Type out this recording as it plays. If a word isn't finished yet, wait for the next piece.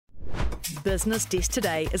Business Desk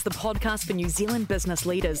Today is the podcast for New Zealand business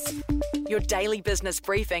leaders. Your daily business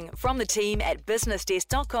briefing from the team at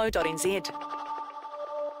businessdesk.co.nz.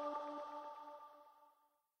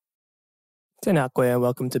 Tēnā koe and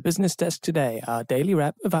welcome to Business Desk Today, our daily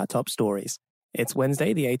wrap of our top stories. It's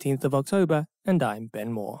Wednesday, the 18th of October, and I'm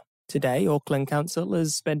Ben Moore. Today, Auckland Council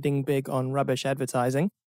is spending big on rubbish advertising.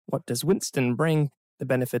 What does Winston bring? The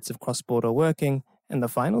benefits of cross-border working, and the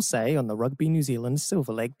final say on the Rugby New Zealand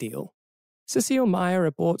Silver Lake deal. Cecile Meyer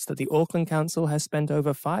reports that the Auckland Council has spent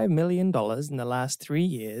over $5 million in the last 3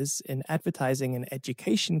 years in advertising and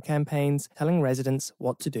education campaigns telling residents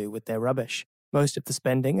what to do with their rubbish. Most of the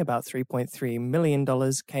spending, about $3.3 million,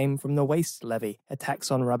 came from the waste levy, a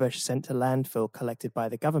tax on rubbish sent to landfill collected by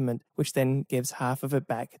the government, which then gives half of it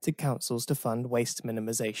back to councils to fund waste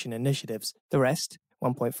minimisation initiatives. The rest,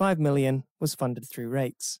 $1.5 million, was funded through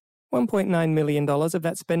rates. $1.9 million of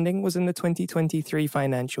that spending was in the 2023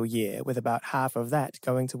 financial year, with about half of that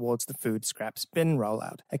going towards the food scraps bin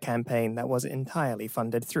rollout, a campaign that was entirely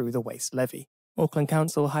funded through the waste levy. Auckland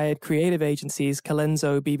Council hired creative agencies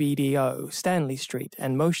Colenso BBDO, Stanley Street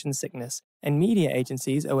and Motion Sickness, and media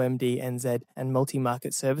agencies OMD NZ and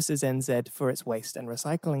Multi-Market Services NZ for its waste and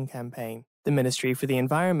recycling campaign. The Ministry for the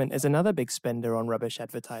Environment is another big spender on rubbish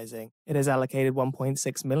advertising. It has allocated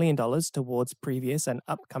 $1.6 million towards previous and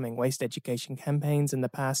upcoming waste education campaigns in the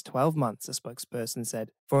past 12 months, a spokesperson said.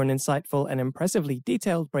 For an insightful and impressively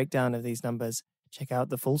detailed breakdown of these numbers, check out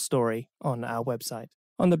the full story on our website.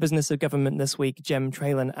 On the Business of Government this week, Jem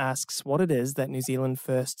Traylon asks what it is that New Zealand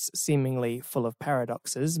First's seemingly full of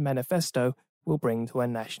paradoxes manifesto will bring to a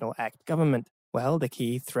national ACT government. Well, the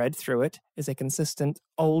key thread through it is a consistent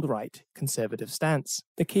old-right conservative stance.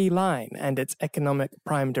 The key line and its economic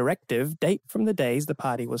prime directive date from the days the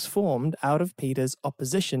party was formed out of Peter's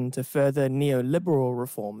opposition to further neoliberal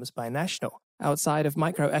reforms by National. Outside of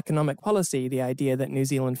microeconomic policy, the idea that New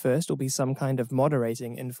Zealand First will be some kind of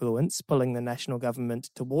moderating influence pulling the national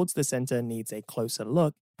government towards the centre needs a closer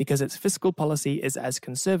look, because its fiscal policy is as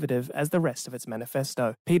conservative as the rest of its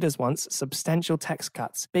manifesto. Peters wants substantial tax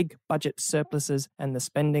cuts, big budget surpluses, and the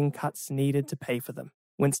spending cuts needed to pay for them.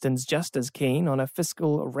 Winston's just as keen on a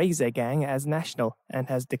fiscal razor gang as National, and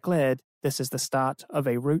has declared this is the start of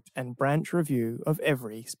a root and branch review of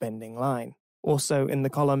every spending line. Also in the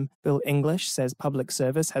column, Bill English says public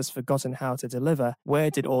service has forgotten how to deliver,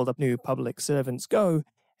 where did all the new public servants go,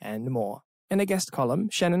 and more. In a guest column,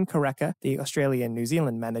 Shannon Karaka, the Australian-New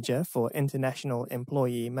Zealand manager for international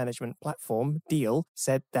employee management platform Deal,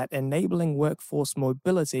 said that enabling workforce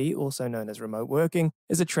mobility, also known as remote working,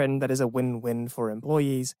 is a trend that is a win-win for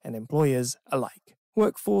employees and employers alike.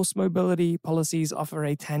 Workforce mobility policies offer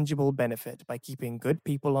a tangible benefit by keeping good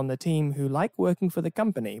people on the team who like working for the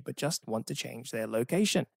company but just want to change their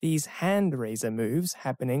location. These hand-raiser moves,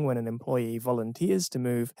 happening when an employee volunteers to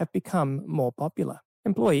move, have become more popular.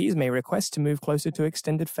 Employees may request to move closer to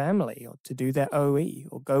extended family or to do their OE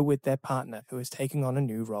or go with their partner who is taking on a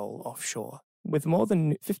new role offshore. With more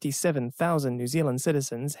than 57,000 New Zealand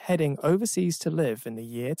citizens heading overseas to live in the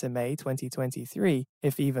year to May 2023,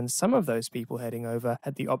 if even some of those people heading over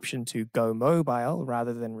had the option to go mobile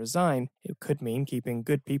rather than resign, it could mean keeping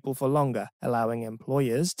good people for longer, allowing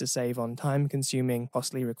employers to save on time-consuming,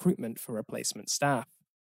 costly recruitment for replacement staff.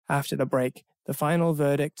 After the break, the final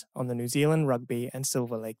verdict on the New Zealand Rugby and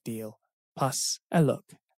Silver Lake deal, plus a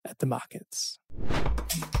look at the markets.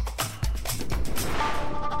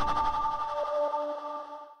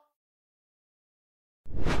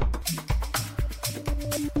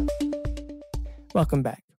 Welcome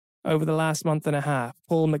back. Over the last month and a half,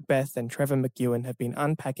 Paul Macbeth and Trevor McEwen have been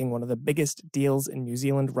unpacking one of the biggest deals in New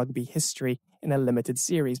Zealand rugby history in a limited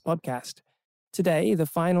series podcast. Today, the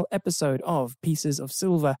final episode of Pieces of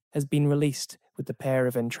Silver has been released, with the pair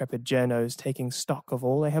of intrepid journos taking stock of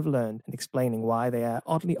all they have learned and explaining why they are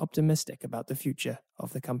oddly optimistic about the future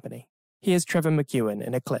of the company. Here's Trevor McEwen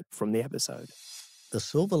in a clip from the episode. The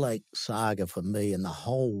Silver Lake saga for me and the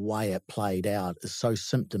whole way it played out is so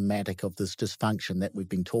symptomatic of this dysfunction that we've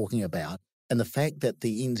been talking about. And the fact that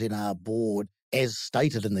the NZR board, as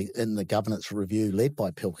stated in the governance review led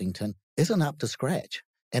by Pilkington, isn't up to scratch.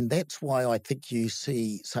 And that's why I think you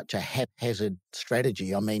see such a haphazard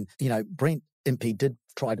strategy. I mean, Brent Impey did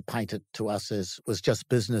try to paint it to us as was just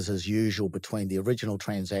business as usual between the original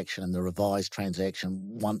transaction and the revised transaction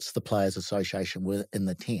once the Players Association were in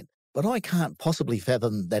the tent. But I can't possibly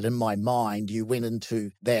fathom that in my mind you went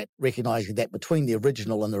into that recognising that between the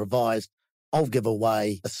original and the revised, I'll give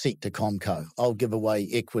away a seat to Comco. I'll give away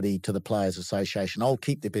equity to the Players Association. I'll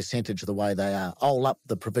keep the percentage the way they are. I'll up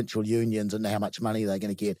the provincial unions and how much money they're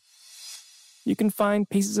going to get. You can find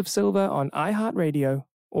Pieces of Silver on iHeartRadio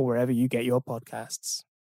or wherever you get your podcasts.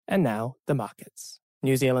 And now, the markets.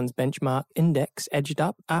 New Zealand's benchmark index edged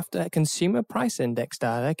up after consumer price index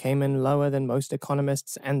data came in lower than most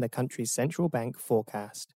economists and the country's central bank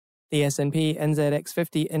forecast. The S&P NZX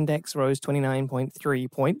 50 index rose 29.3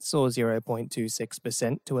 points, or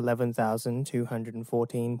 0.26%, to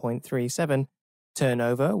 11,214.37.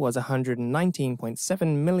 Turnover was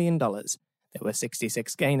 $119.7 million. There were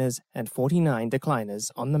 66 gainers and 49 decliners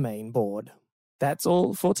on the main board. That's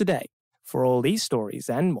all for today. For all these stories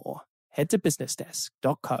and more, head to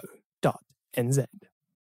businessdesk.co.nz.